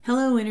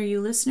Hello, Interview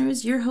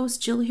listeners. Your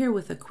host Jill here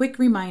with a quick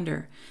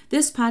reminder.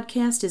 This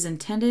podcast is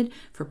intended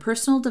for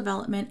personal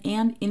development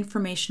and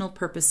informational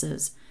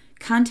purposes.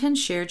 Content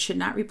shared should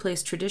not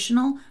replace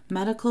traditional,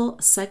 medical,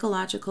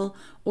 psychological,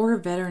 or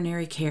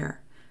veterinary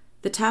care.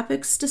 The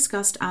topics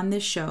discussed on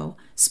this show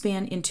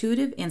span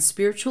intuitive and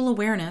spiritual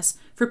awareness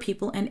for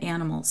people and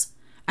animals.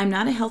 I'm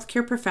not a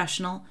healthcare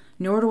professional,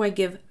 nor do I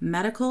give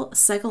medical,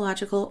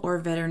 psychological, or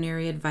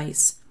veterinary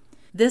advice.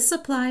 This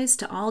applies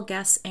to all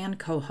guests and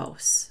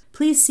co-hosts.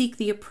 Please seek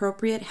the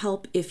appropriate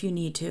help if you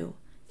need to.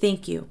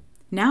 Thank you.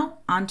 Now,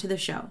 on to the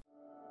show.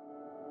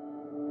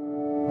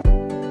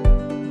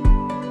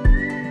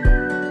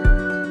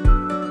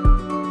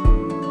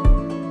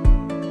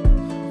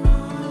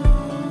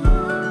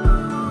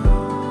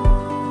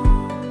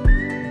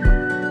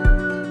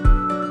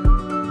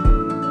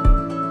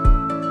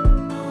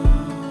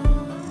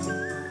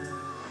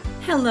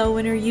 Hello,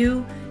 Inner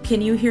You. Can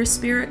you hear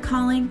spirit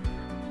calling?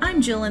 I'm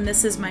Jill, and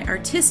this is my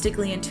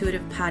Artistically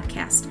Intuitive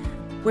podcast,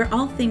 where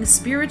all things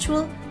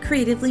spiritual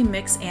creatively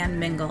mix and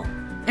mingle.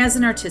 As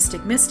an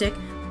artistic mystic,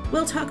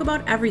 we'll talk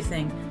about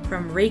everything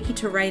from Reiki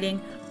to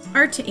writing,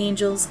 art to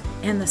angels,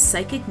 and the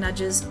psychic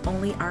nudges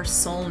only our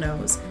soul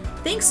knows.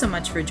 Thanks so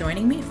much for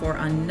joining me for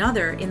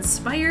another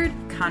inspired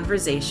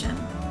conversation.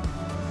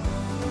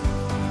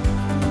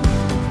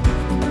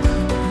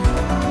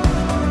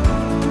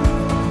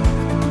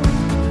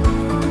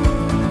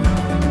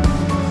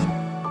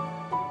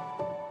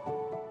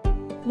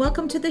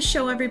 Welcome to the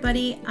show,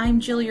 everybody. I'm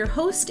Jill, your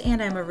host,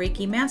 and I'm a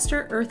Reiki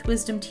master, earth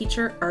wisdom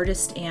teacher,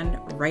 artist, and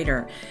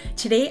writer.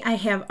 Today, I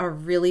have a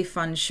really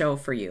fun show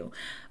for you.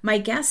 My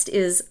guest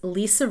is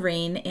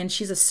Raine, and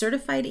she's a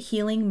certified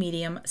healing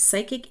medium,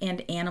 psychic,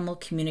 and animal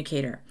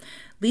communicator.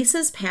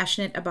 Lisa's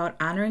passionate about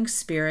honoring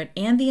spirit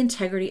and the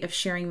integrity of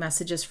sharing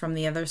messages from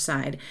the other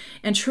side,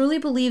 and truly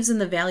believes in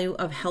the value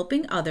of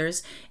helping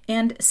others,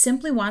 and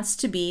simply wants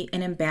to be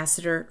an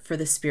ambassador for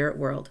the spirit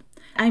world.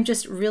 I'm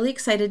just really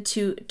excited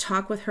to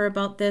talk with her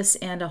about this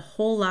and a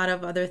whole lot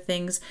of other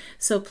things.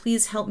 So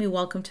please help me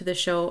welcome to the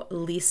show,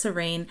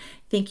 Raine.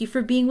 Thank you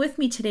for being with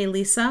me today,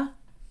 Lisa.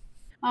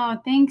 Oh,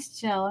 thanks,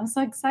 Jill. I'm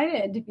so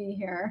excited to be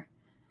here.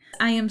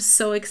 I am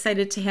so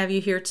excited to have you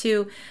here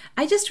too.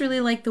 I just really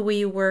like the way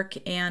you work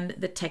and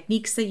the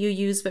techniques that you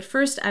use. But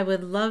first, I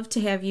would love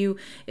to have you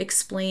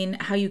explain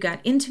how you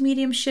got into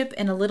mediumship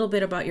and a little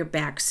bit about your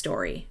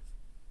backstory.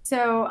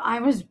 So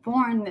I was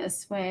born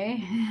this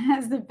way.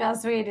 That's the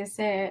best way to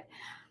say it.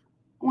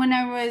 When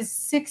I was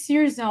 6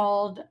 years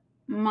old,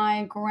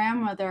 my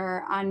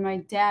grandmother on my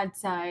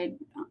dad's side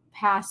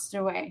passed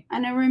away.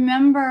 And I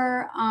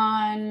remember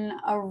on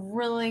a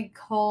really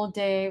cold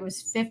day, it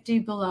was 50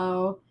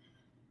 below,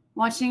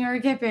 watching her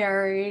get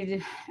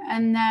buried,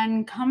 and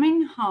then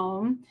coming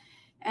home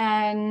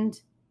and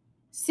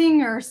seeing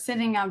her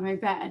sitting on my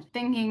bed,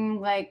 thinking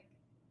like,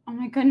 oh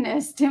my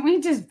goodness, didn't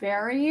we just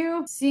bury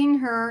you? Seeing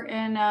her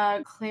in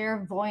a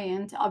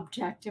clairvoyant,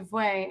 objective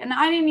way. And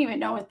I didn't even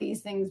know what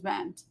these things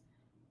meant.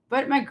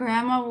 But my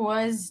grandma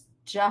was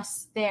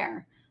just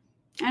there.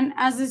 And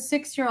as a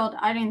 6-year-old,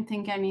 I didn't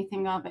think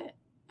anything of it.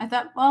 I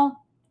thought,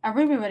 well,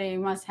 everybody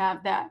must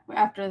have that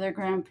after their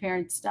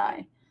grandparents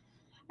die.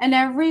 And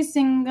every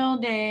single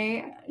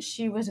day,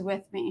 she was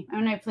with me.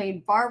 When I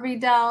played Barbie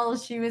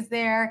dolls, she was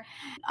there.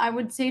 I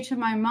would say to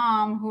my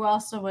mom, who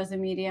also was a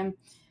medium,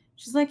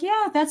 she's like,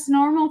 yeah, that's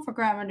normal for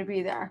grandma to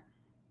be there.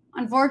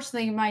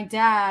 Unfortunately, my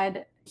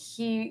dad,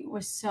 he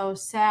was so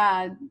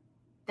sad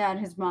that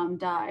his mom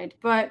died,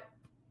 but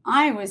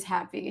I was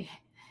happy.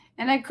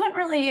 And I couldn't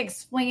really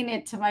explain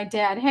it to my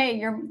dad. Hey,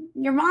 your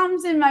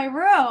mom's in my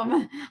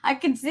room. I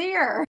can see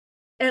her.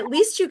 At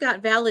least you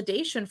got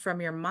validation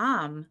from your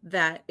mom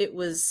that it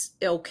was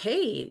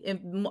okay.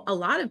 A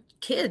lot of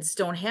kids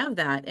don't have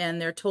that,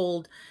 and they're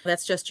told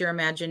that's just your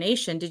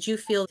imagination. Did you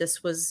feel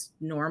this was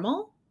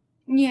normal?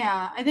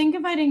 Yeah, I think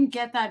if I didn't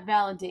get that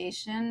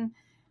validation,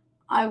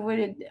 I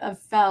would have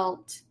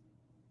felt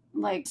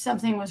like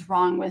something was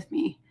wrong with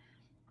me.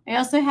 I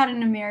also had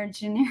an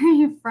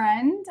imaginary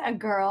friend, a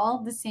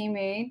girl the same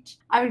age.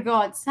 I would go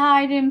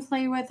outside and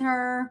play with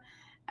her.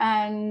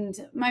 And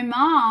my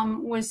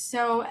mom was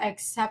so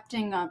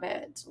accepting of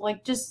it,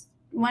 like just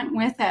went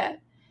with it.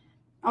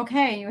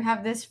 Okay, you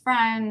have this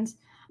friend,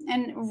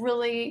 and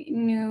really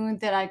knew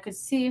that I could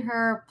see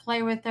her,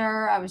 play with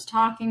her. I was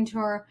talking to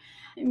her.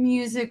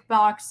 Music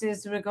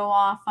boxes would go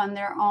off on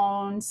their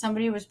own.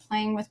 Somebody was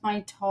playing with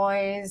my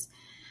toys.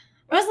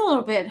 It was a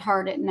little bit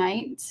hard at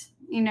night,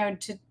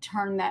 to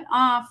turn that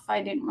off.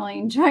 I didn't really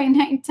enjoy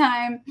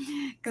nighttime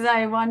because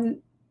I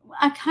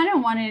kind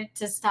of wanted it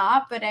to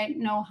stop, but I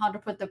didn't know how to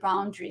put the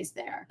boundaries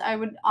there. I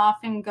would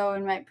often go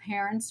in my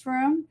parents'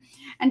 room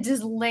and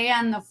just lay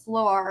on the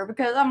floor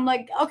because I'm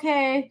like,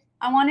 okay,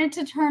 I want it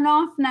to turn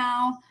off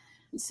now.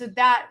 So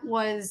that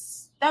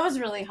was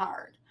really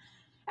hard.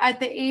 At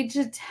the age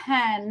of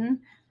 10,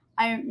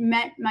 I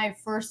met my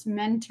first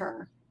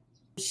mentor.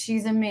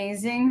 She's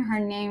amazing. Her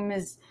name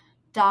is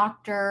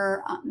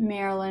Dr.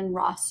 Marilyn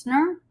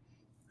Rossner.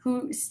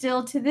 who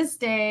still to this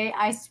day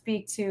I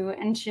speak to,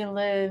 and she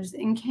lives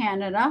in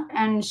Canada.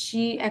 And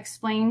she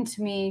explained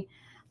to me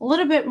a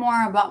little bit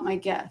more about my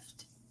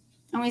gift.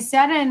 And we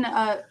sat in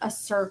a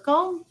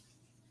circle.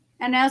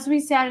 And as we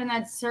sat in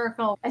that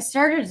circle, I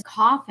started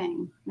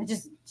coughing,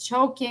 just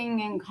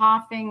choking and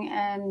coughing.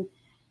 And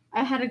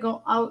I had to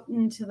go out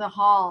into the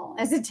hall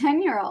as a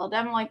 10-year-old.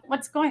 I'm like,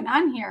 what's going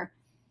on here?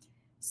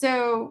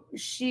 So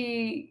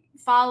she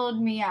followed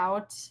me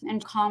out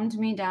and calmed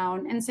me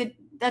down and said,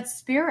 that's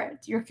spirit.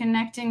 You're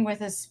connecting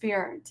with a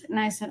spirit. And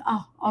I said,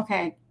 oh,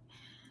 okay.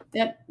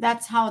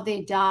 That's how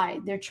they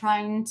died. They're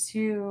trying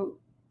to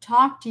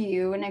talk to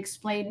you and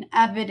explain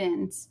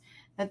evidence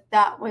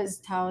that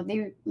was how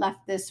they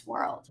left this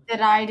world,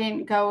 that I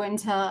didn't go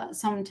into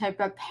some type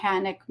of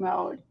panic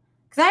mode,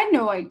 because I had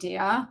no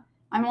idea.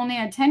 I'm only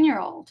a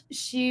 10-year-old.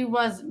 She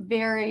was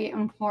very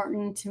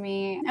important to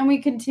me, and we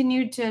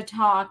continued to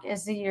talk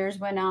as the years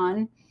went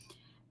on.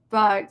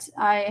 But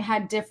I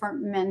had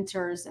different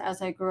mentors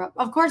as I grew up.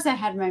 Of course, I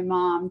had my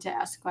mom to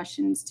ask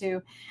questions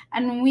to,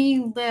 and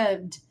we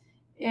lived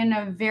in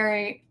a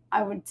very,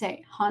 I would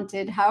say,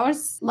 haunted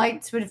house.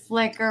 Lights would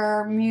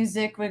flicker,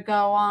 music would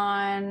go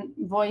on,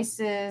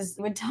 voices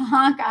would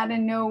talk out of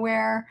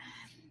nowhere.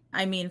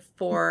 I mean,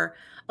 for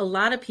a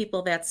lot of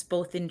people, that's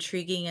both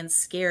intriguing and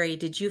scary.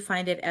 Did you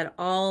find it at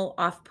all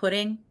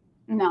off-putting?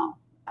 No,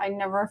 I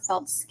never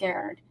felt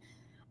scared,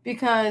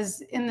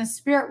 because in the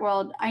spirit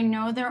world, I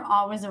know they're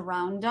always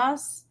around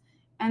us,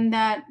 and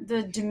that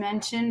the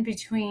dimension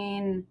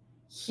between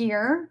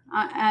here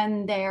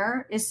and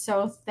there is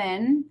so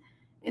thin.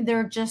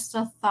 They're just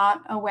a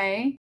thought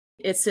away.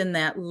 It's in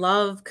that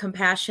love,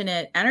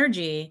 compassionate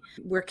energy.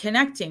 We're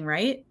connecting,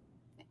 right?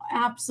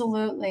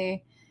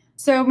 Absolutely.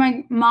 So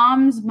my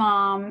mom's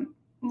mom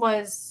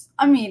was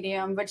a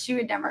medium, but she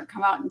would never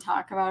come out and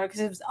talk about it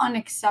because it was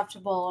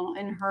unacceptable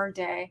in her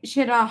day. She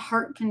had a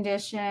heart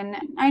condition.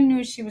 I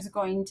knew she was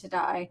going to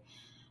die,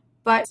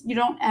 but you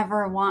don't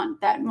ever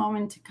want that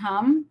moment to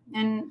come.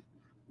 And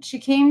she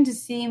came to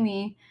see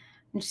me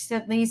and she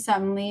said, Lisa,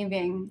 I'm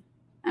leaving.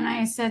 And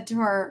I said to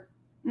her,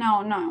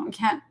 no,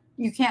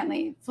 you can't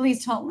leave.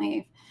 Please don't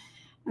leave.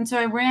 And so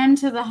I ran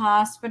to the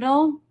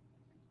hospital,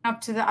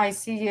 up to the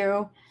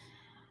ICU,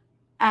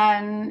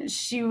 and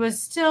she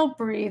was still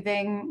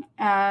breathing,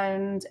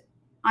 and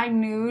I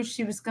knew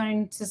she was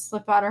going to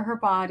slip out of her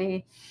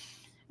body.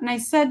 And I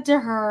said to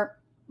her,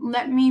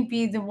 let me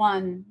be the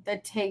one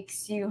that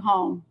takes you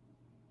home.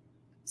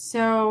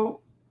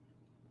 So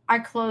I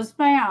closed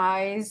my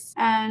eyes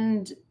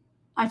and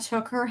I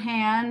took her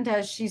hand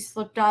as she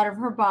slipped out of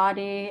her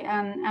body,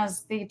 and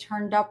as they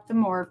turned up the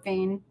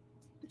morphine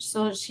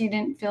so she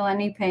didn't feel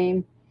any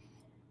pain.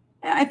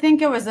 I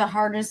think it was the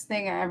hardest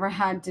thing I ever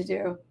had to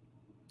do.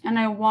 And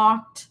I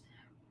walked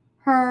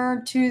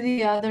her to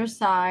the other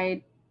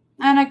side,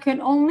 and I could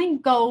only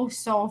go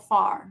so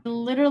far.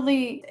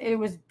 Literally, it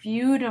was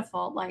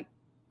beautiful, like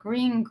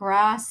green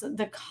grass,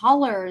 the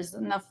colors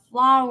and the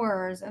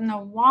flowers and the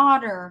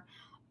water.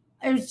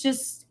 It was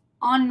just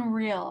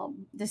unreal,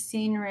 the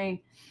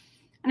scenery.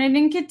 And I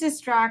didn't get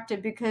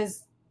distracted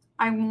because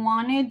I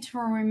wanted to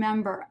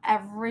remember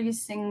every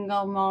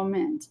single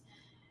moment.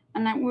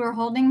 And we were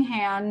holding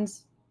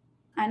hands,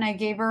 and I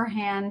gave her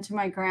hand to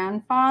my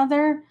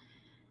grandfather.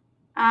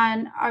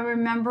 And I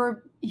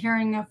remember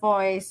hearing a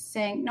voice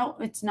saying, no,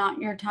 it's not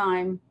your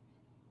time.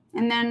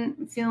 And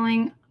then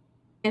feeling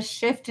a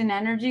shift in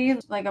energy,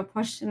 like a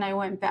push, and I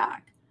went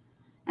back.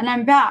 And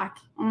I'm back,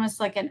 almost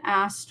like an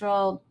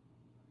astral,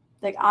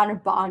 like out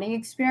of body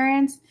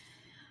experience.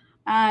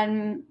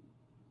 And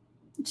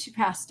she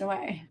passed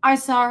away. I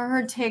saw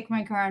her take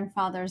my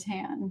grandfather's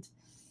hand.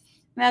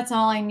 That's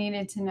all I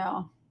needed to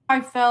know.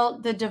 I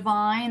felt the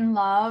divine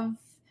love.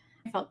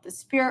 I felt the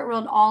spirit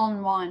world all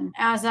in one.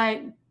 As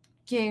I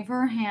gave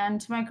her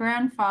hand to my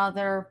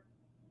grandfather,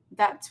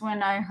 that's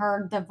when I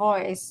heard the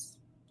voice,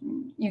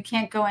 you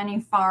can't go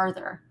any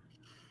farther.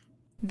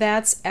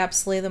 That's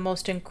absolutely the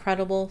most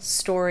incredible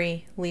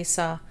story,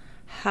 Lisa.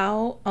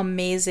 How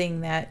amazing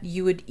that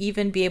you would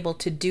even be able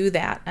to do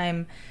that.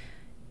 I'm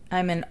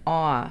in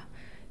awe.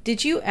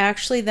 Did you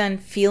actually then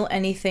feel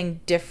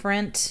anything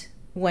different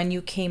when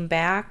you came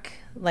back,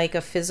 like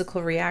a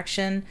physical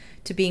reaction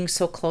to being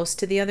so close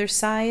to the other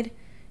side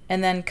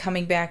and then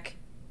coming back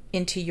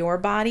into your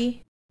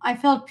body? I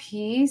felt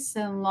peace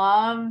and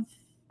love.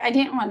 I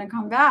didn't want to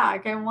come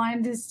back. I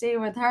wanted to stay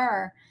with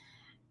her.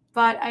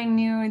 But I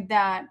knew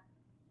that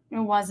it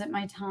wasn't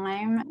my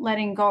time.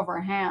 Letting go of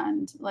her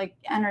hand, like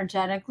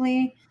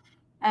energetically,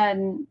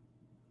 and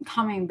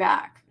coming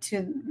back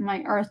to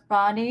my earth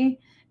body.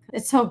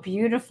 It's so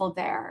beautiful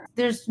there.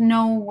 There's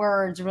no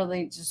words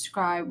really to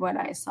describe what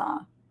I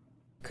saw.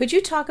 Could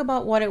you talk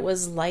about what it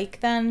was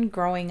like then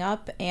growing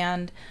up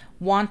and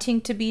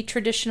wanting to be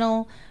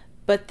traditional,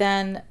 but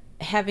then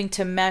having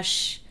to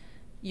mesh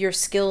your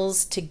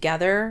skills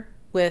together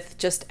with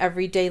just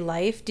everyday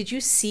life? Did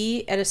you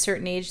see at a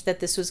certain age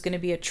that this was going to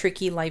be a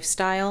tricky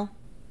lifestyle?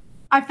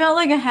 I felt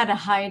like I had to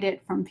hide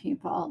it from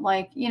people.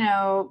 Like,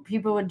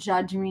 people would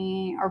judge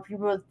me or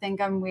people would think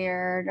I'm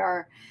weird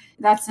or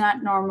that's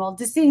not normal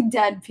to see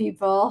dead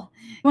people.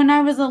 When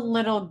I was a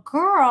little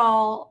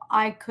girl,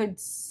 I could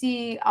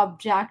see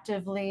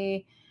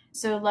objectively,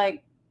 so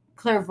like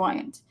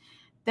clairvoyant.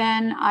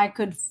 Then I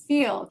could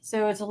feel.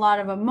 So it's a lot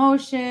of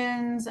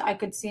emotions. I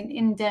could see an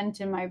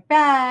indent in my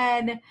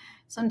bed.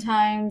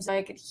 Sometimes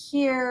I could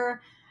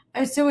hear.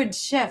 So it'd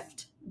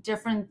shift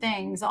different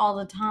things all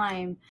the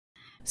time.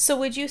 So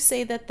would you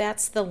say that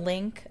that's the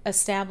link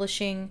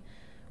establishing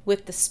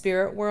with the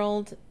spirit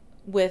world,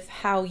 with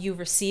how you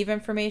receive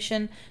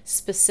information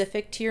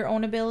specific to your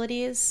own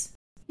abilities?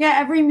 Yeah,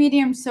 every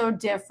medium's so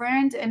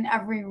different and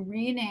every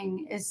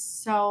reading is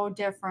so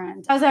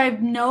different. As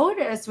I've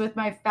noticed with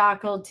my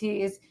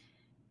faculties,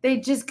 they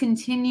just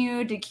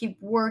continue to keep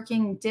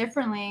working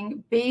differently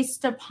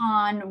based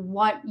upon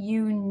what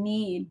you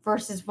need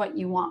versus what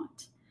you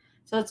want.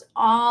 So it's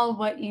all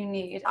what you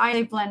need.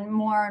 I blend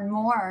more and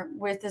more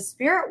with the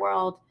spirit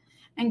world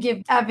and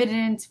give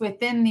evidence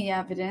within the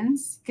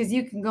evidence because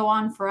you can go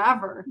on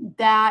forever.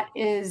 That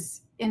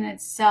is in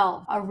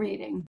itself a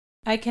reading.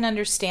 I can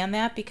understand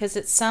that because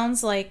it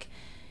sounds like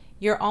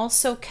you're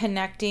also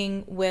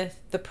connecting with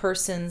the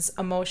person's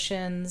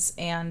emotions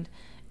and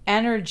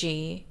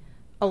energy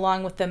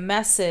along with the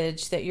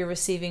message that you're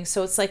receiving.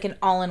 So it's like an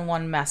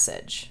all-in-one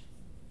message.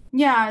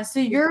 Yeah, so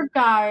your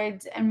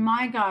guides and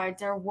my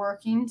guides are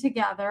working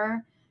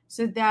together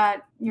so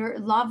that your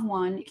loved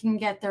one can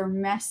get their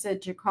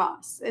message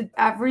across.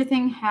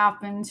 Everything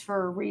happens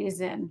for a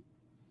reason.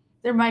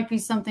 There might be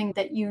something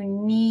that you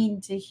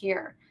need to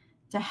hear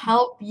to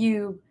help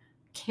you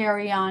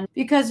carry on.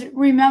 Because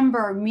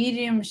remember,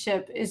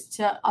 mediumship is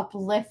to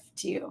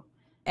uplift you.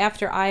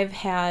 After I've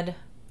had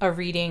a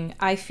reading,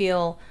 I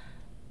feel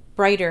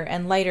brighter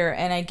and lighter,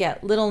 and I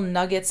get little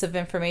nuggets of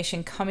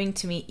information coming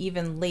to me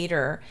even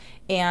later,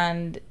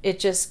 and it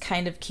just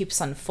kind of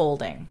keeps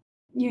unfolding.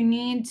 You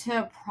need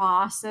to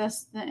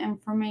process the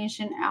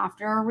information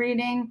after a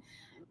reading,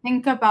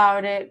 think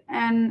about it,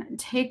 and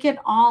take it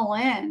all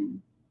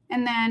in.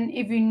 And then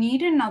if you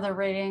need another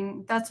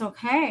reading, that's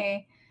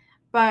okay,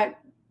 but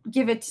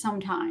give it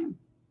some time.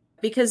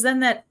 Because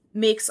then that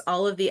makes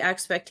all of the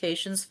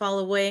expectations fall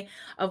away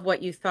of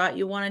what you thought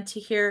you wanted to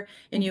hear,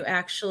 and you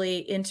actually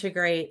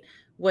integrate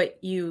what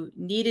you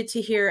needed to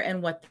hear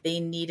and what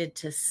they needed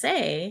to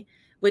say,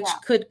 which Yeah.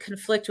 could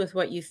conflict with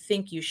what you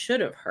think you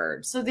should have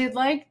heard. So they'd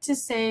like to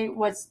say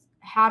what's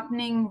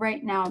happening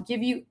right now,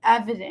 give you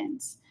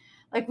evidence.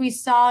 Like we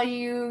saw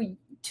you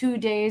 2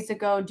 days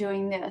ago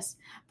doing this.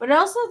 But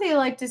also they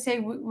like to say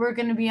we're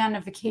going to be on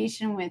a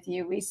vacation with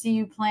you. We see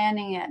you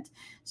planning it.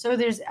 So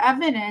there's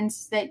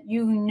evidence that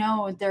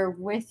they're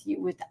with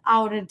you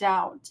without a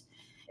doubt.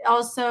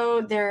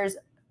 Also, there's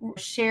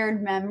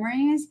shared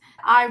memories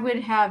I would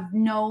have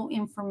no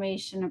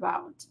information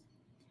about.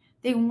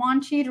 They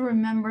want you to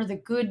remember the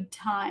good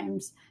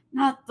times,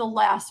 not the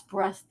last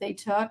breath they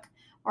took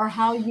or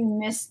how you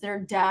missed their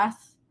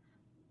death.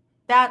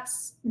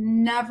 That's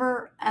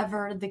never,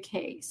 ever the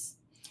case.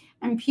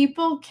 And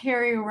people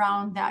carry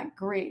around that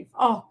grief.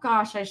 Oh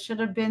gosh, I should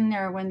have been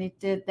there when they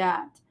did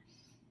that.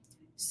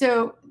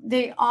 So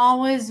they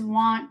always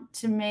want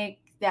to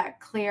make that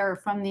clear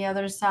from the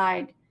other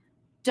side.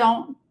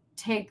 Don't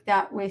take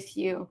that with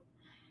you.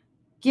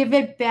 Give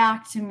it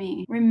back to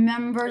me.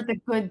 Remember the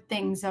good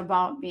things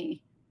about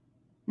me,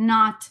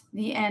 not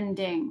the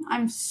ending.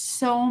 I'm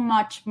so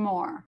much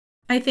more.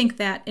 I think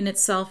that in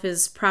itself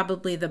is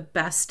probably the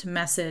best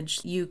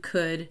message you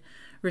could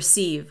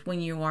receive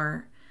when you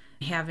are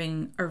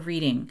having a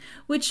reading.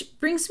 Which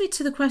brings me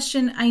to the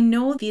question, I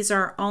know these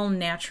are all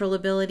natural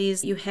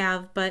abilities you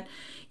have, but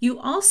you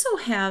also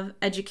have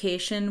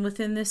education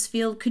within this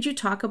field. Could you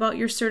talk about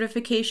your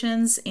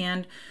certifications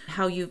and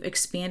how you've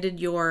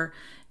expanded your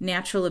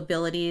natural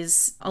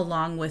abilities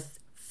along with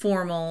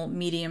formal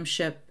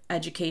mediumship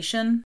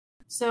education?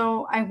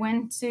 So I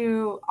went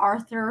to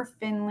Arthur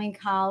Findlay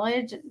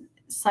College,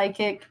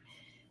 Psychic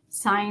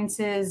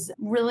Sciences,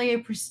 really a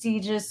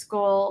prestigious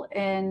school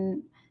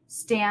in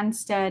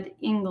Stansted,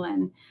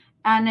 England.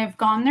 And I've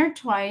gone there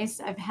twice.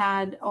 I've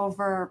had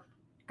over,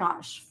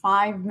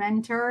 5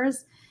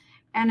 mentors.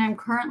 And I'm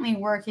currently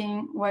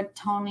working with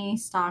Tony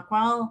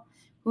Stockwell,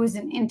 who is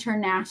an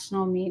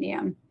international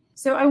medium.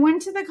 So I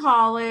went to the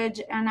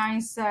college and I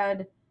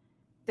said,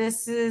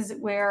 this is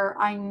where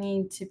I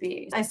need to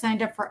be. I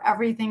signed up for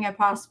everything I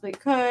possibly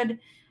could.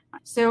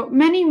 So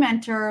many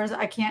mentors,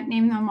 I can't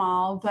name them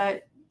all,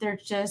 but they're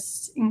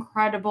just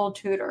incredible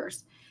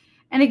tutors.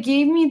 And it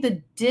gave me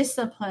the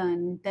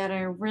discipline that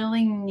I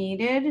really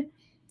needed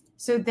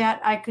so that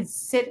I could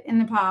sit in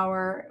the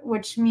power,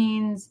 which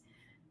means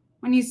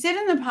when you sit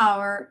in the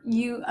power,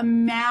 you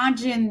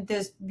imagine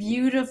this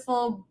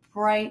beautiful,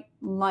 bright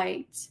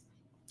light.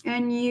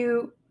 And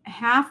you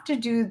have to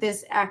do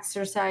this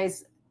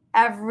exercise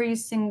every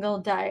single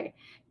day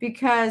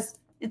because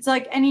it's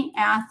like any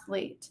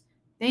athlete.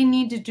 They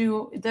need to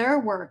do their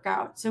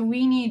workout. So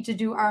we need to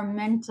do our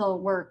mental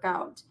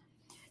workout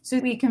so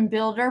we can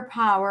build our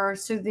power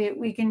so that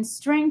we can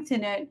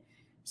strengthen it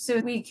so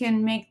we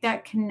can make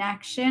that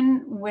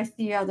connection with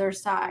the other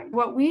side.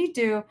 What we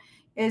do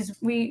is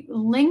we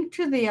link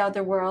to the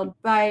other world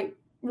by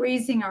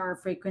raising our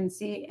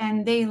frequency,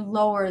 and they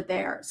lower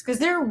theirs because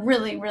they're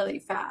really, really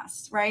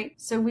fast, right?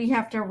 So we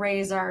have to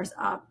raise ours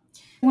up.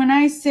 When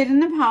I sit in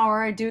the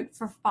power, I do it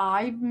for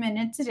 5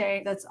 minutes a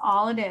day. That's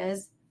all it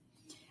is.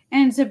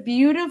 And it's a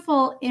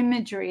beautiful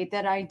imagery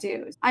that I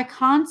do. I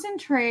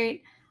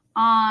concentrate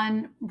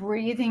on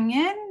breathing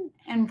in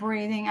and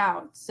breathing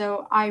out.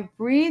 So I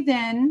breathe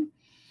in,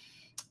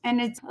 and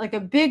it's like a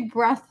big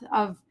breath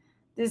of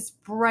this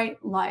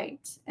bright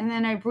light. And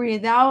then I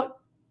breathe out,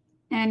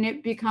 and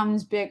it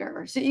becomes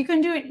bigger. So you can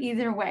do it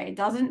either way. It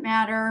doesn't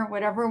matter,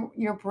 whatever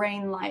your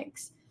brain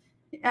likes.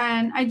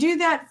 And I do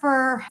that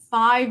for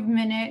 5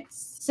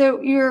 minutes.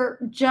 So you're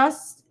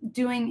just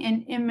doing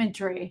an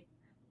imagery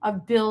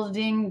of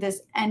building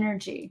this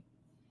energy.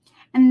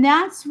 And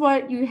that's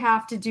what you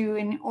have to do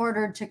in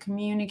order to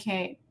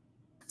communicate,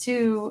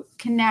 to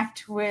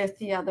connect with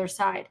the other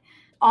side.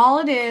 All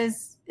it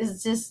is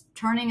just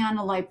turning on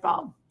a light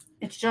bulb.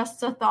 It's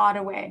just a thought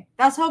away.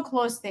 That's how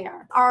close they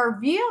are. Our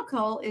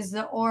vehicle is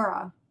the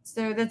aura.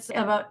 So that's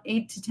about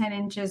 8 to 10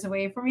 inches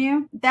away from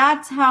you.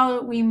 That's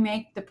how we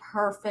make the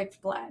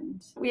perfect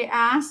blend. We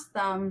ask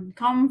them,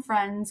 come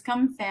friends,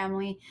 come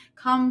family,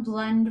 come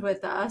blend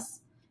with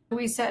us.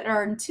 We set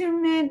our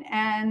attunement,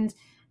 and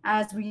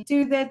as we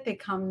do that, they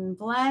come and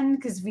blend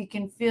because we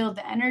can feel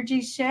the energy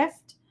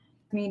shift.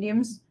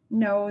 Mediums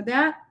know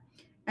that.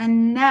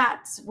 And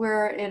that's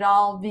where it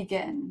all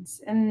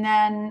begins. And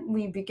then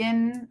we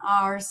begin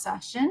our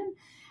session,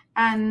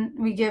 and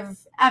we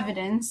give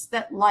evidence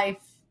that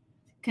life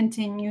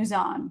continues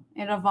on.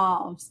 It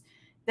evolves.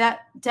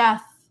 That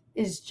death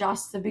is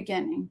just the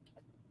beginning.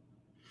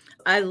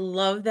 I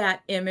love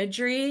that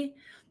imagery.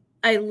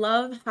 I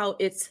love how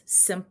it's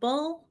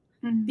simple.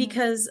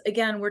 Because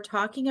again, we're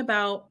talking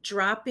about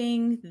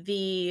dropping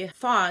the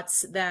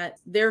thoughts that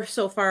they're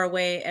so far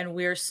away and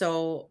we're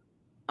so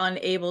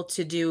unable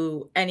to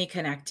do any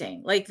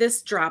connecting. Like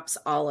this drops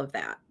all of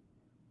that.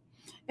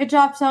 It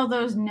drops all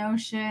those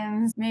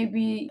notions,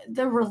 maybe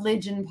the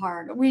religion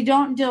part. We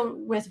don't deal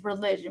with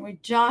religion. We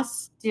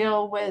just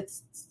deal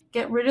with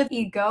get rid of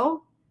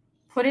ego,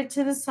 put it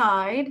to the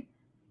side,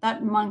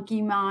 that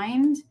monkey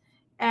mind,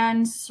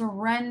 and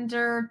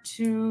surrender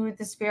to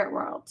the spirit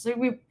world. So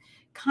we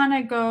kind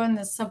of go in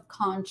the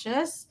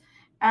subconscious,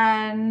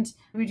 and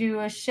we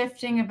do a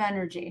shifting of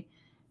energy.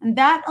 And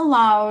that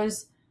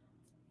allows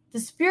the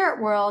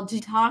spirit world to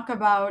talk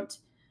about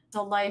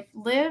a life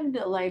lived,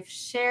 a life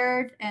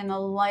shared, and a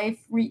life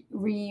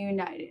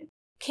reunited.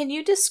 Can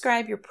you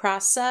describe your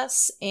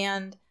process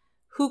and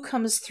who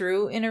comes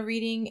through in a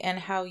reading and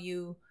how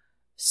you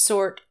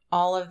sort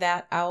all of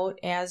that out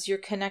as you're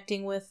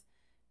connecting with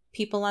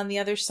people on the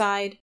other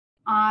side?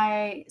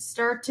 I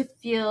start to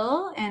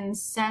feel and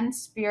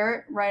sense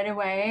spirit right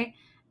away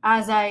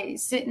as I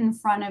sit in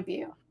front of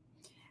you.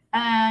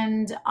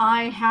 And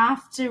I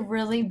have to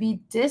really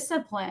be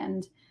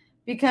disciplined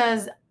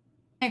because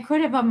I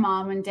could have a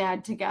mom and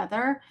dad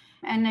together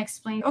and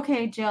explain,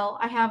 okay, Jill,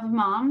 I have a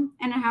mom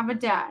and I have a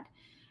dad.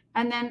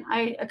 And then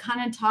I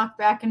kind of talk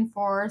back and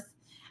forth.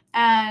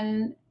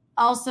 And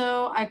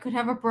also, I could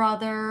have a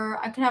brother,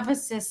 I could have a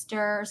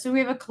sister. So we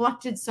have a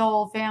collected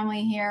soul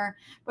family here,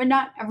 but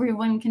not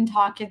everyone can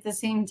talk at the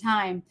same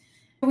time.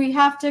 We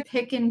have to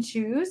pick and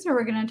choose who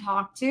we're going to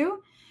talk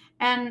to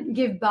and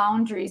give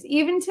boundaries,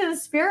 even to the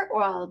spirit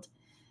world,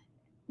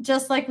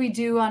 just like we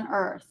do on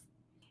earth.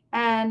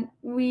 And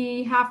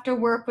we have to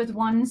work with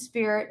one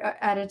spirit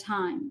at a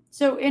time.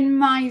 So in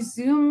my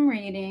Zoom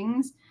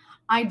readings,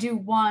 I do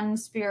one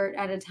spirit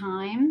at a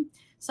time.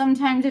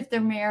 Sometimes if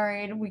they're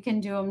married, we can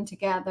do them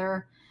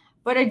together.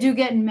 But I do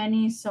get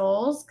many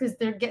souls because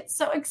they get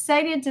so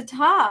excited to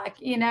talk.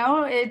 You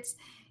know,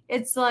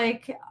 it's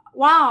like,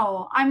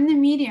 wow, I'm the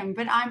medium,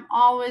 but I'm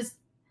always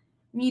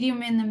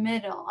medium in the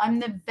middle. I'm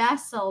the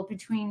vessel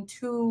between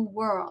two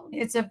worlds.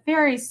 It's a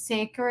very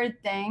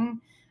sacred thing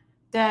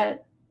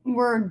that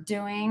we're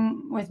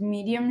doing with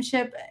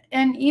mediumship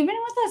and even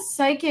with a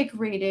psychic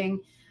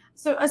reading.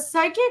 So a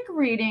psychic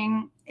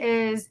reading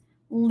is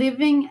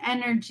living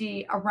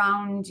energy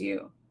around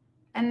you.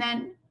 And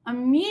then a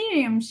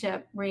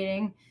mediumship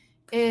reading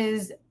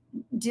is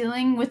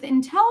dealing with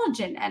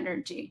intelligent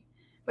energy.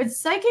 But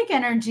psychic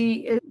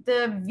energy is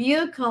the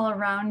vehicle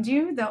around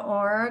you, the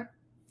aura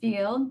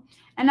field,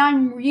 and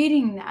I'm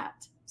reading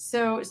that.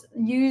 So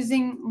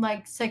using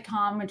like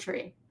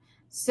psychometry.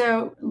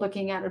 So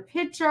looking at a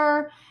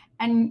picture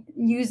and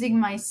using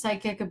my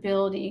psychic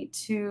ability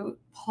to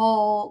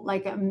pull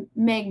like a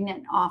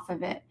magnet off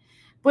of it.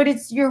 But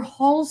it's your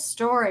whole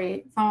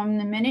story from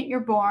the minute you're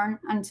born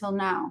until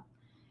now.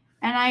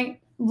 And I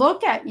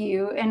look at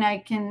you and I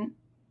can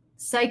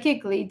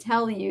psychically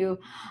tell you,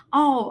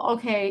 oh,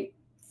 okay,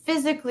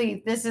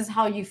 physically, this is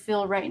how you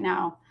feel right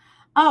now.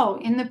 Oh,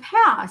 in the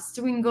past,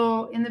 we can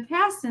go in the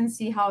past and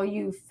see how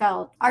you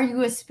felt. Are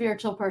you a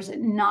spiritual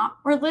person? Not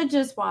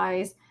religious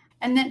wise.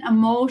 And then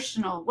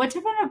emotional. What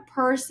type of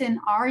person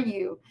are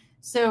you?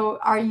 So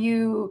are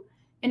you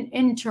an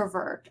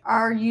introvert?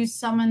 Are you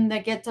someone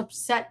that gets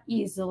upset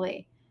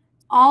easily?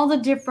 All the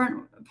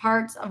different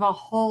parts of a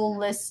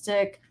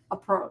holistic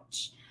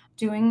approach,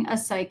 doing a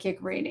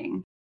psychic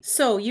reading.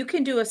 So you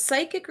can do a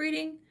psychic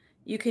reading,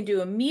 you can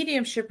do a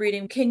mediumship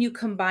reading. Can you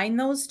combine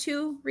those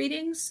two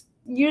readings?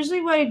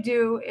 Usually what I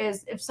do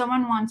is if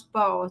someone wants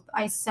both,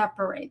 I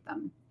separate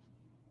them.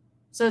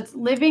 So it's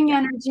living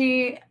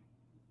energy,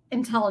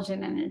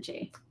 intelligent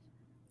energy.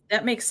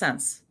 That makes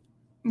sense.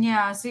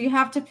 Yeah, so you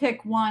have to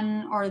pick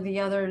one or the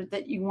other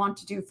that you want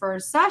to do for a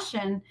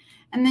session,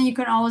 and then you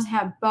can always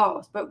have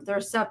both, but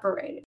they're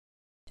separated.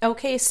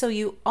 Okay, so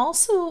you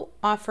also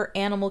offer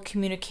animal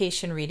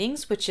communication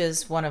readings, which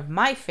is one of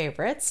my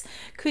favorites.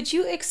 Could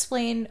you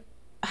explain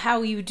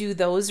how you do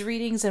those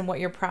readings and what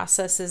your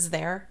process is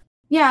there?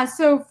 Yeah,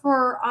 so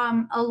for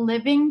a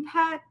living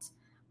pet,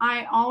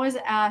 I always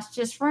ask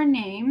just for a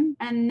name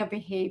and the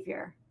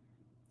behavior.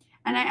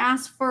 And I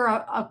ask for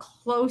a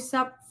close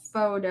up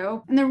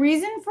photo. And the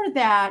reason for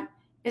that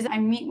is I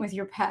meet with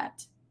your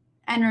pet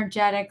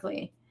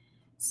energetically.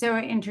 So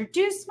I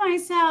introduce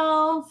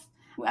myself,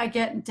 I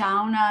get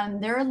down on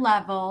their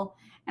level,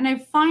 and I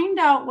find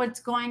out what's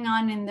going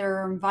on in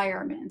their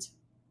environment.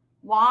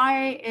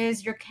 Why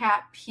is your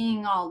cat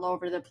peeing all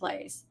over the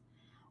place?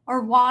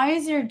 Or why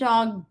is your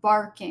dog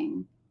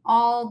barking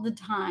all the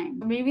time?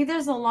 Maybe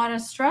there's a lot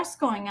of stress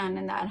going on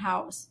in that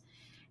house.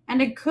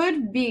 And it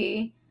could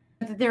be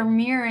that they're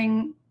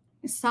mirroring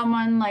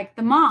someone like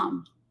the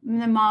mom.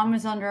 The mom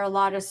is under a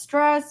lot of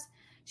stress.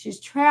 She's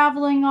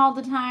traveling all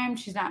the time.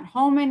 She's not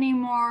home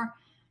anymore.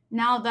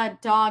 Now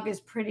that dog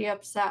is pretty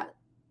upset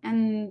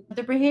and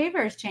the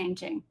behavior is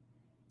changing.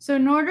 So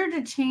in order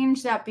to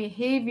change that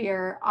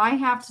behavior, I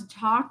have to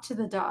talk to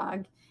the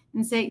dog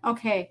and say,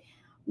 okay,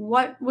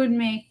 what would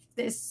make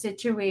this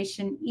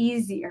situation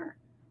easier?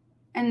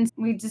 And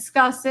we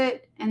discuss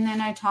it, and then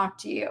I talk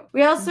to you.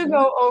 We also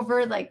go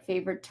over like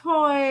favorite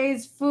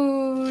toys,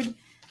 food,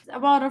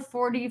 about a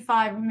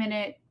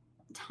 45-minute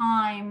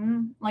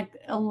time, like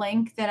a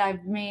link that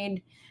I've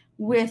made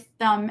with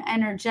them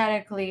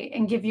energetically,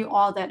 and give you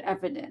all that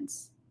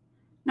evidence.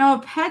 Now,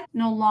 a pet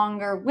no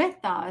longer with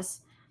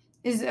us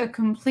is a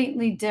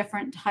completely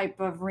different type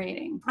of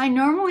reading. I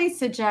normally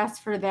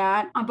suggest for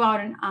that about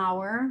an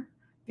hour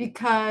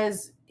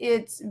because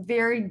it's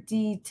very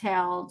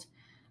detailed.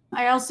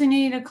 I also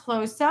need a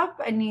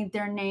close-up. I need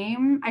their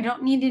name. I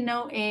don't need to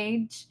know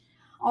age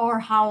or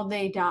how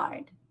they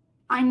died.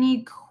 I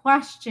need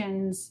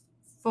questions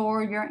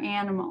for your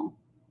animal.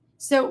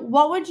 So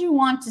what would you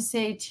want to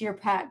say to your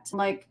pet?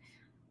 Like,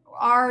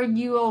 are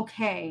you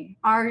okay?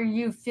 Are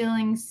you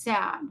feeling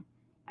sad?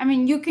 I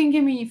mean, you can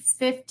give me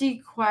 50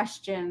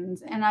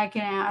 questions and I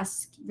can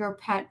ask your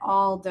pet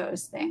all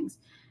those things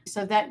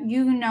so that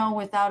you know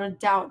without a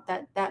doubt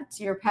that that's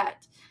your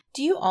pet.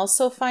 Do you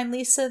also find,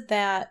 Lisa,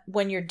 that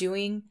when you're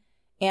doing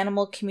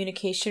animal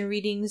communication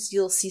readings,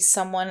 you'll see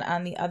someone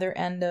on the other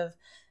end of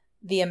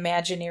the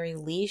imaginary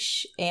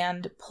leash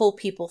and pull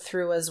people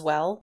through as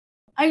well?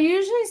 I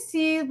usually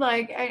see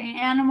like an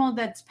animal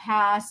that's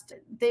passed,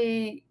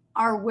 they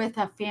are with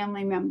a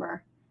family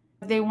member.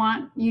 They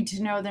want you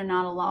to know they're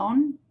not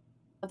alone.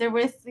 They're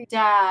with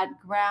dad,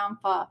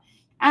 grandpa,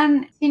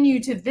 and continue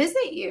to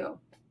visit you.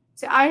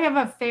 So I have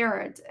a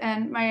ferret,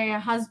 and my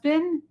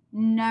husband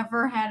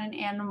never had an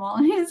animal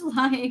in his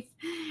life.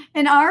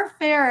 And our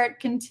ferret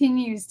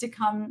continues to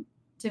come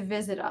to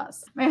visit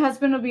us. My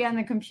husband will be on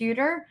the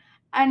computer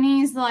and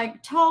he's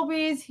like,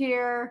 Toby's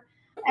here.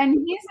 And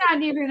he's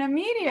not even a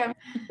medium.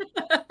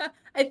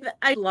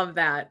 I love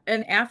that.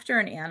 And after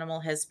an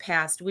animal has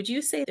passed, would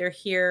you say they're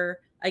here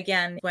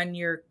again when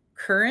your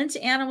current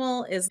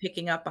animal is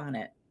picking up on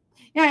it?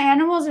 Yeah,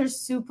 animals are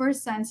super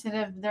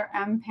sensitive. They're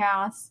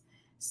empaths.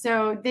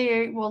 So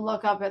they will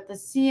look up at the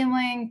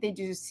ceiling. They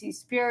do see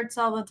spirits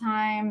all the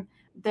time.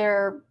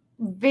 They're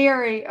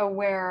very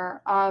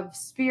aware of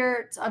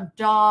spirits, of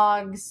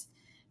dogs,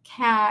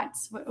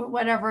 cats,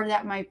 whatever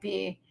that might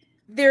be.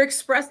 They're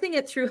expressing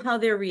it through how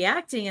they're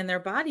reacting in their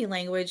body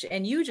language,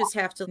 and you just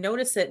have to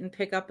notice it and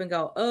pick up and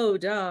go, oh,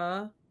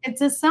 duh.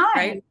 It's a sign.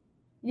 Right?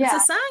 Yeah.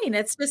 It's a sign.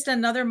 It's just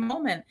another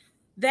moment.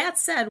 That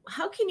said,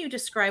 how can you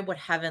describe what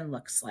heaven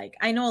looks like?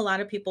 I know a lot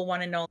of people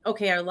want to know,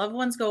 okay, our loved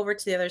ones go over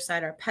to the other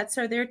side. Our pets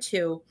are there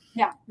too.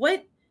 Yeah.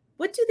 What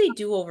do they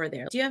do over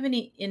there? Do you have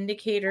any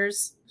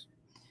indicators?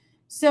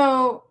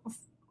 So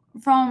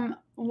from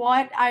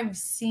what I've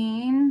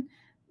seen,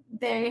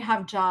 they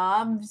have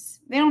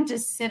jobs. They don't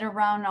just sit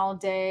around all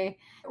day.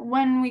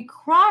 When we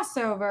cross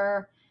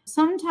over,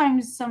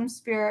 sometimes some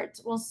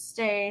spirits will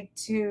stay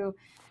to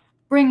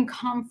bring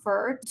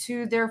comfort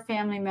to their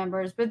family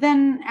members. But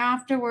then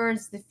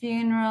afterwards, the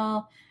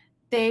funeral,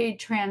 they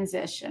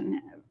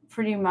transition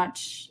pretty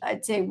much,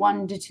 I'd say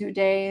 1 to 2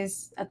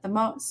 days at the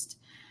most,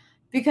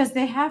 because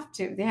they have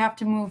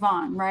to move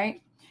on,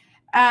 right?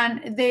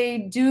 And they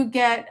do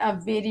get a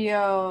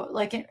video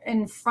like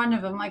in front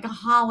of them, like a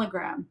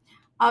hologram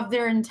of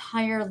their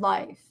entire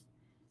life,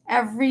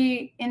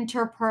 every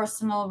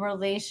interpersonal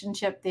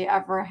relationship they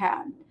ever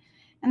had.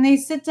 And they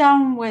sit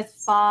down with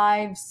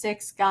 5,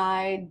 6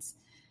 guides,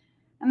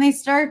 And they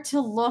start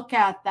to look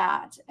at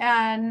that,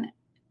 and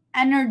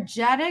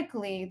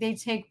energetically, they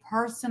take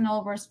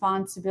personal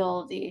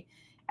responsibility,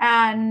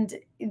 and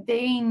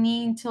they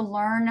need to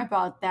learn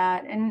about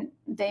that. And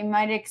they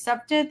might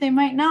accept it, they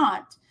might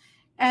not.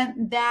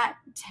 And that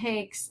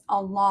takes a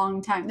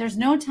long time. There's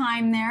no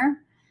time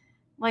there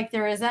like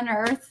there is on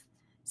Earth.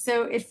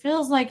 So it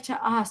feels like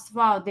to us,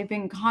 wow, they've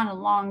been gone a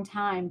long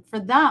time. For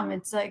them,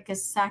 it's like a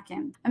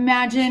second.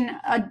 Imagine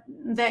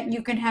that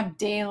you can have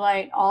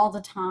daylight all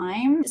the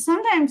time.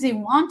 Sometimes they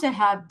want to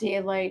have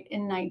daylight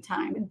in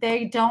nighttime.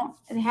 They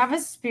have a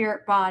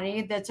spirit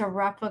body that's a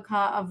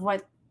replica of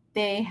what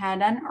they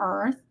had on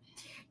Earth.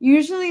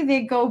 Usually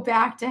they go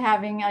back to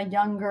having a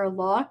younger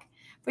look,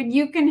 but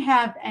you can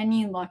have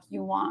any look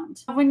you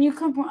want. When you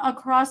come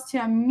across to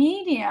a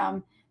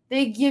medium,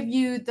 they give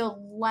you the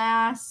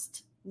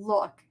last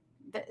look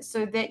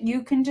so that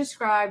you can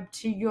describe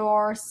to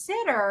your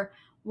sitter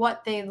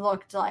what they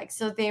looked like.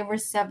 So they were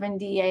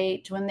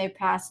 78 when they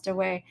passed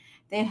away.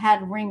 They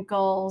had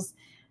wrinkles,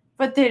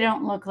 but they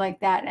don't look like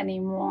that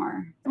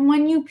anymore. And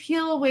when you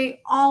peel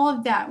away all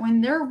of that, when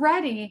they're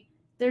ready,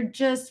 they're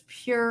just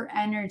pure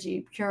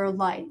energy, pure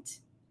light.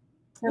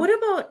 What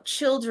about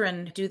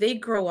children? Do they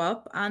grow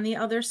up on the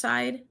other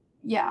side?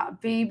 Yeah,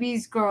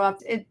 babies grow up.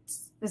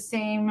 It's the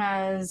same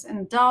as an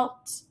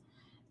adult.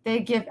 They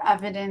give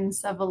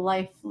evidence of a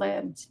life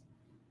lived.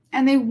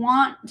 And they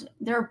want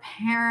their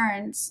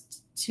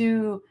parents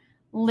to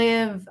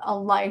live a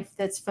life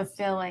that's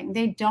fulfilling.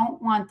 They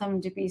don't want them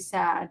to be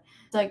sad.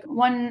 Like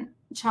one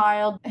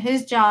child,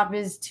 his job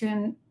is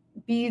to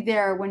be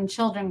there when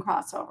children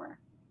cross over.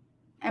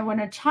 And when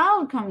a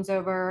child comes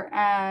over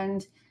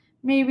and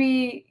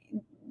maybe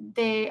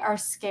they are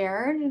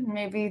scared,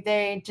 maybe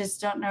they just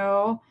don't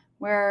know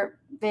where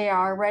they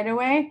are right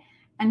away,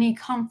 and he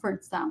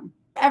comforts them.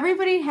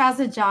 Everybody has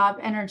a job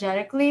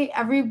energetically.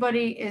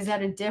 Everybody is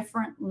at a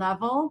different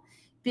level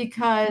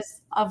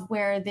because of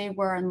where they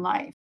were in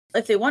life.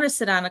 If they want to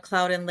sit on a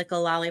cloud and lick a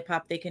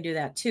lollipop, they can do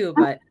that too.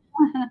 But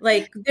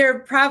like, they're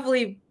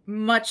probably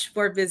much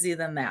more busy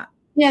than that.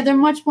 Yeah, they're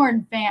much more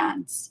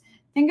advanced.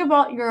 Think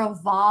about you're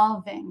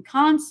evolving,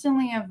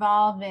 constantly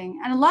evolving.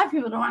 And a lot of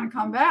people don't want to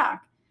come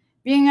back.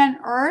 Being on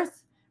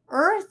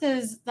Earth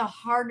is the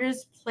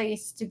hardest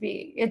place to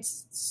be.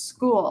 It's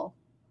school.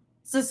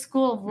 It's a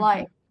school of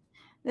life.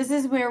 This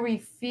is where we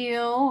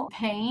feel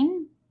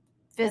pain,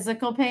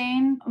 physical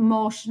pain,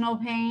 emotional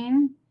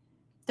pain.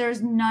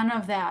 There's none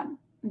of that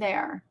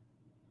there.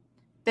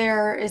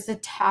 There is a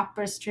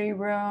tapestry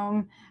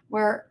room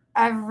where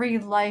every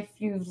life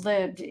you've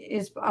lived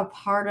is a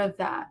part of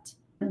that.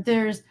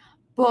 There's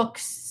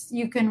books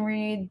you can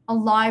read, a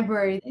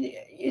library.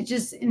 It's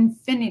just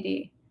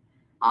infinity.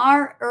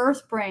 Our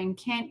Earth brain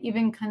can't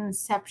even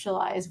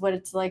conceptualize what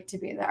it's like to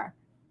be there.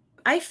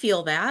 I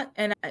feel that.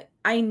 And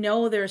I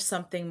know there's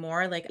something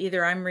more. Like,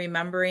 either I'm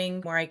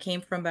remembering where I came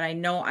from, but I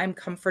know I'm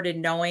comforted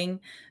knowing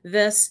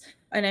this.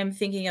 And I'm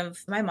thinking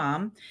of my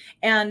mom,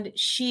 and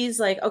she's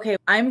like, okay,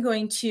 I'm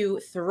going to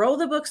throw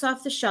the books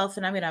off the shelf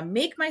and I'm going to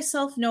make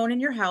myself known in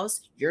your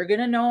house. You're going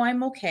to know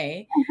I'm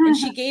okay. And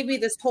she gave me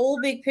this whole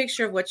big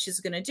picture of what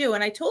she's going to do.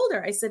 And I told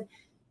her, I said,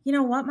 you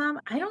know what,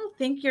 Mom, I don't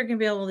think you're going to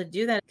be able to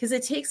do that because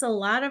it takes a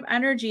lot of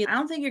energy. I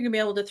don't think you're going to be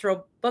able to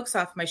throw books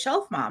off my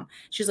shelf, Mom.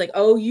 She's like,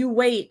 oh, you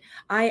wait.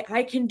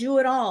 I can do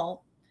it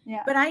all.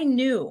 Yeah. But I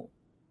knew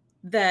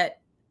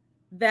that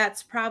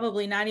that's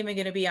probably not even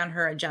going to be on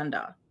her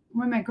agenda.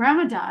 When my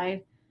grandma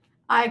died,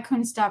 I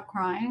couldn't stop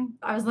crying.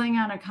 I was laying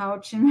on a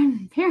couch in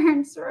my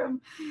parents'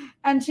 room,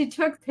 and she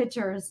took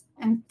pictures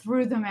and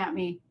threw them at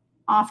me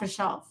off a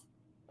shelf.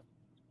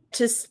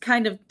 To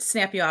kind of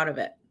snap you out of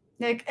it.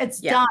 Like,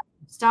 it's done.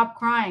 Stop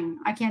crying.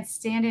 I can't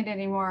stand it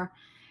anymore.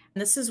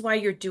 And this is why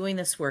you're doing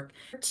this work,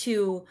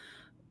 to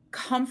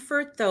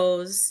comfort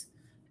those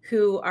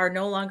who are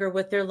no longer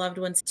with their loved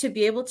ones, to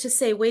be able to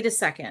say, wait a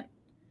second,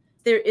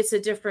 it's a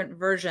different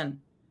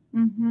version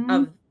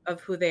of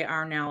who they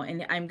are now.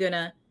 And I'm going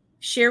to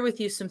share with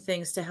you some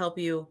things to help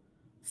you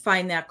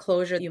find that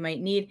closure you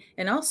might need,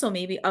 and also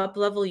maybe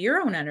up-level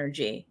your own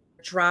energy.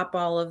 Drop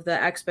all of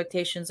the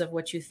expectations of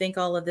what you think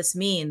all of this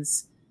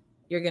means.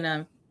 You're going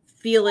to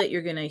feel it.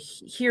 You're going to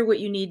hear what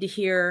you need to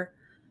hear.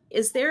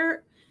 Is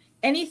there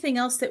anything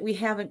else that we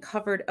haven't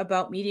covered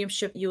about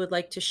mediumship you would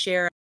like to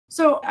share?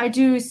 So I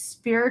do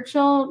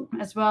spiritual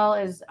as well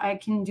as I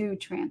can do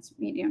trance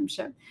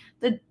mediumship.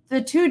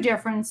 The two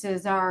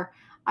differences are,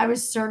 I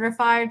was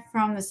certified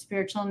from the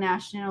Spiritual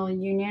National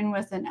Union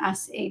with an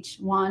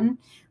SH1,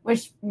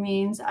 which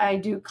means I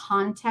do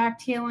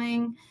contact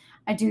healing,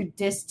 I do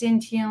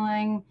distant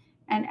healing,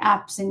 and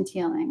absent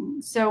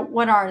healing. So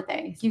what are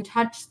they? You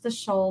touch the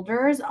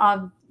shoulders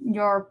of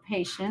your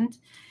patient,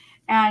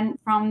 and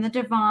from the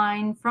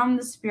divine, from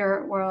the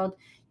spirit world,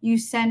 you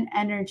send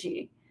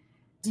energy.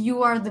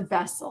 You are the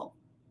vessel.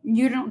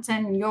 You don't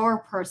send your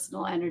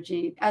personal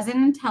energy. As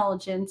an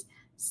intelligence,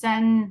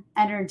 send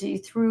energy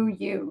through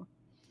you.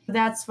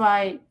 That's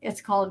why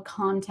it's called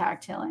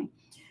contact healing.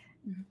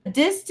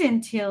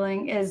 Distant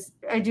healing is,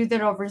 I do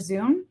that over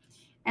Zoom,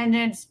 and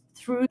it's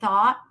through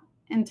thought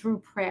and through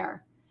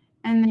prayer.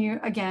 And you,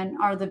 again,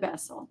 are the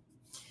vessel.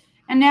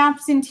 And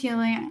absent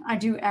healing, I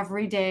do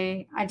every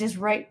day. I just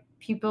write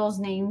people's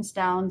names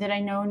down that I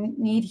know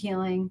need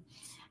healing.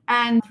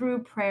 And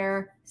through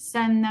prayer,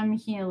 send them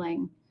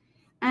healing.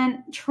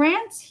 And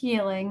trance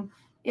healing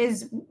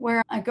is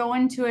where I go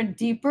into a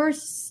deeper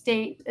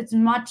state. It's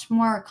much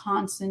more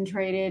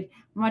concentrated,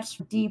 much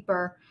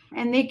deeper.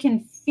 And they can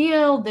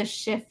feel the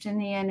shift in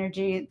the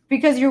energy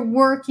because you're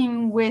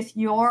working with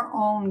your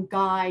own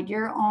guide,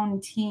 your own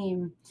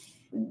team.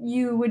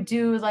 You would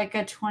do like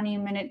a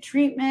 20-minute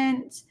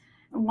treatment.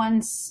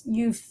 Once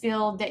you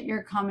feel that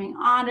you're coming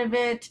out of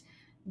it,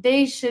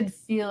 they should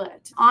feel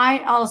it.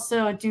 I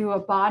also do a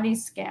body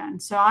scan,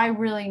 so I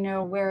really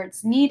know where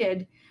it's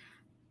needed.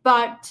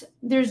 But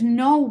there's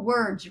no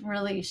words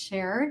really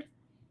shared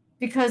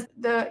because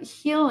the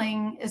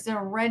healing is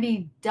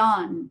already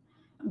done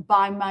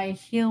by my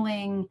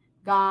healing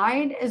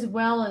guide as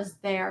well as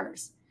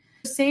theirs.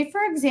 Say,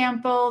 for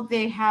example,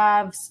 they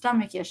have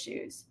stomach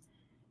issues.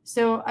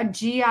 So a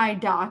GI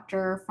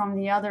doctor from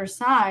the other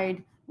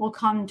side will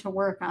come to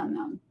work on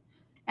them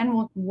and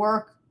will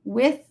work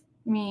with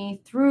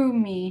me, through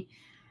me,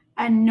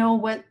 and know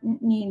what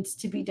needs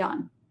to be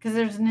done because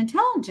there's an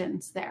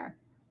intelligence there.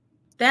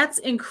 That's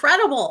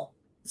incredible.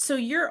 So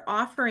your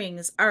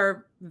offerings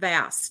are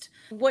vast.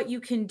 What you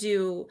can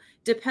do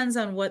depends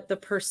on what the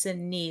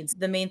person needs.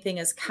 The main thing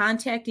is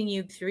contacting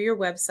you through your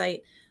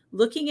website,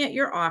 looking at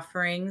your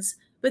offerings,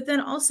 but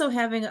then also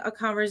having a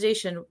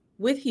conversation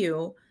with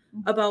you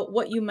about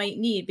what you might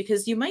need,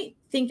 because you might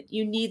think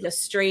you need a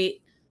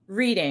straight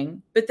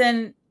reading, but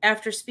then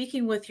after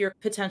speaking with your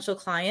potential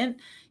client,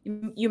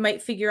 you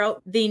might figure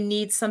out they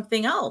need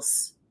something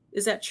else.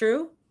 Is that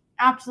true?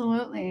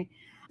 Absolutely.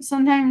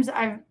 Sometimes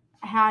I've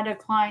had a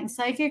client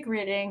psychic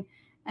reading,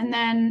 and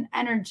then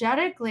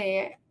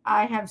energetically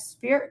I have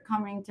spirit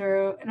coming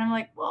through, and I'm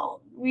like,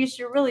 well, we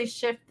should really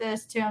shift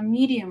this to a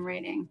medium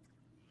reading.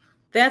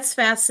 That's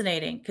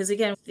fascinating because,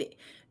 again,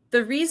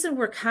 the reason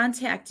we're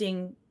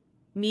contacting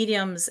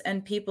mediums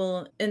and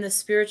people in the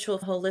spiritual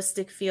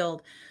holistic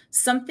field,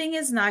 something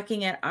is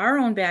knocking at our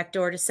own back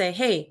door to say,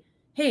 hey,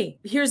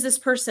 here's this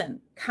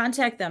person,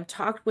 contact them,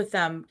 talk with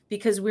them,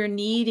 because we're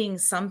needing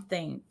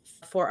something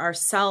for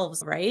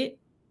ourselves, right?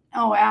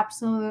 Oh,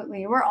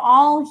 absolutely. We're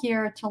all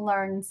here to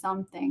learn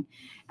something.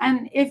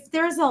 And if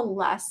there's a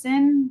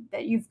lesson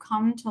that you've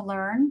come to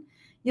learn,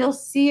 you'll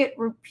see it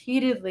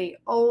repeatedly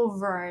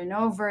over and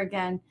over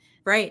again.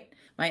 Right.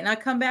 Might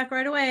not come back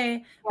right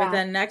away, but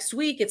then next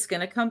week it's going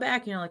to come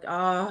back and you're like,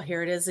 oh,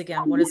 here it is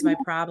again. What is my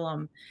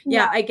problem?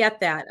 Yeah, I get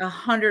that.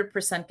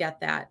 100%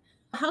 get that.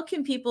 How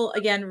can people,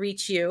 again,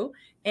 reach you?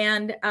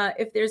 And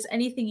if there's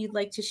anything you'd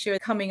like to share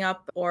coming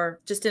up,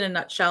 or just in a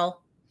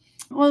nutshell?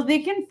 Well, they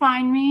can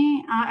find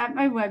me at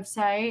my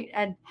website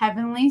at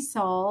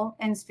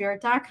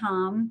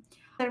heavenlysoulandspirit.com.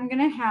 I'm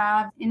going to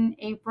have in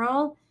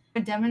April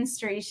a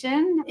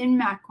demonstration in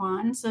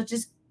Mequon. So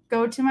just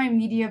go to my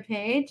media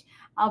page.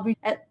 I'll be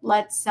at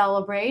Let's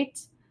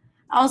Celebrate.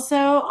 Also,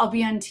 I'll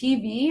be on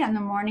TV on the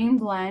Morning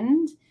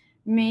Blend,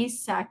 May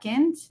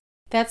 2nd.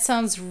 That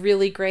sounds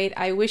really great.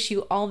 I wish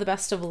you all the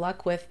best of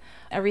luck with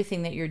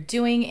everything that you're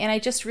doing. And I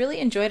just really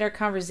enjoyed our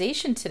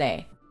conversation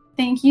today.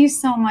 Thank you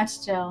so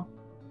much, Jill.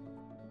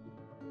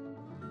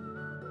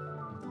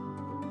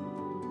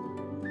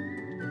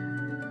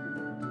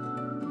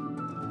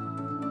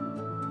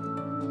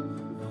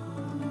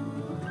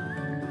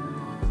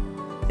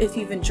 If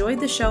you've enjoyed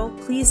the show,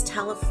 please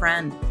tell a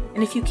friend.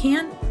 And if you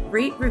can,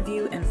 rate,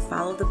 review, and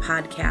follow the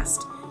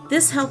podcast.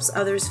 This helps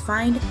others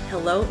find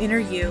Hello Inner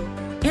You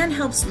and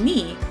helps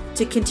me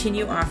to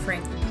continue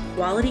offering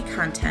quality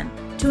content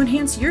to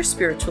enhance your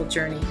spiritual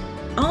journey.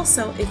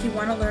 Also, if you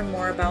want to learn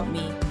more about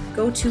me,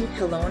 go to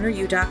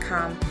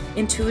helloinneryou.com,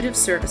 Intuitive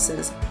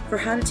Services, for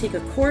how to take a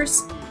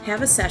course,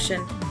 have a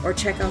session, or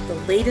check out the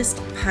latest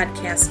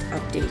podcast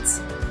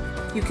updates.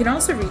 You can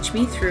also reach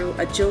me through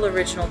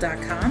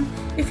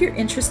jilloriginal.com if you're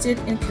interested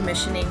in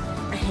commissioning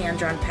a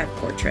hand-drawn pet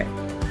portrait.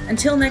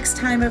 Until next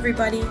time,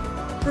 everybody,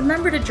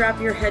 remember to drop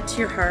your head to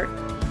your heart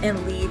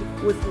and lead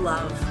with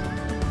love.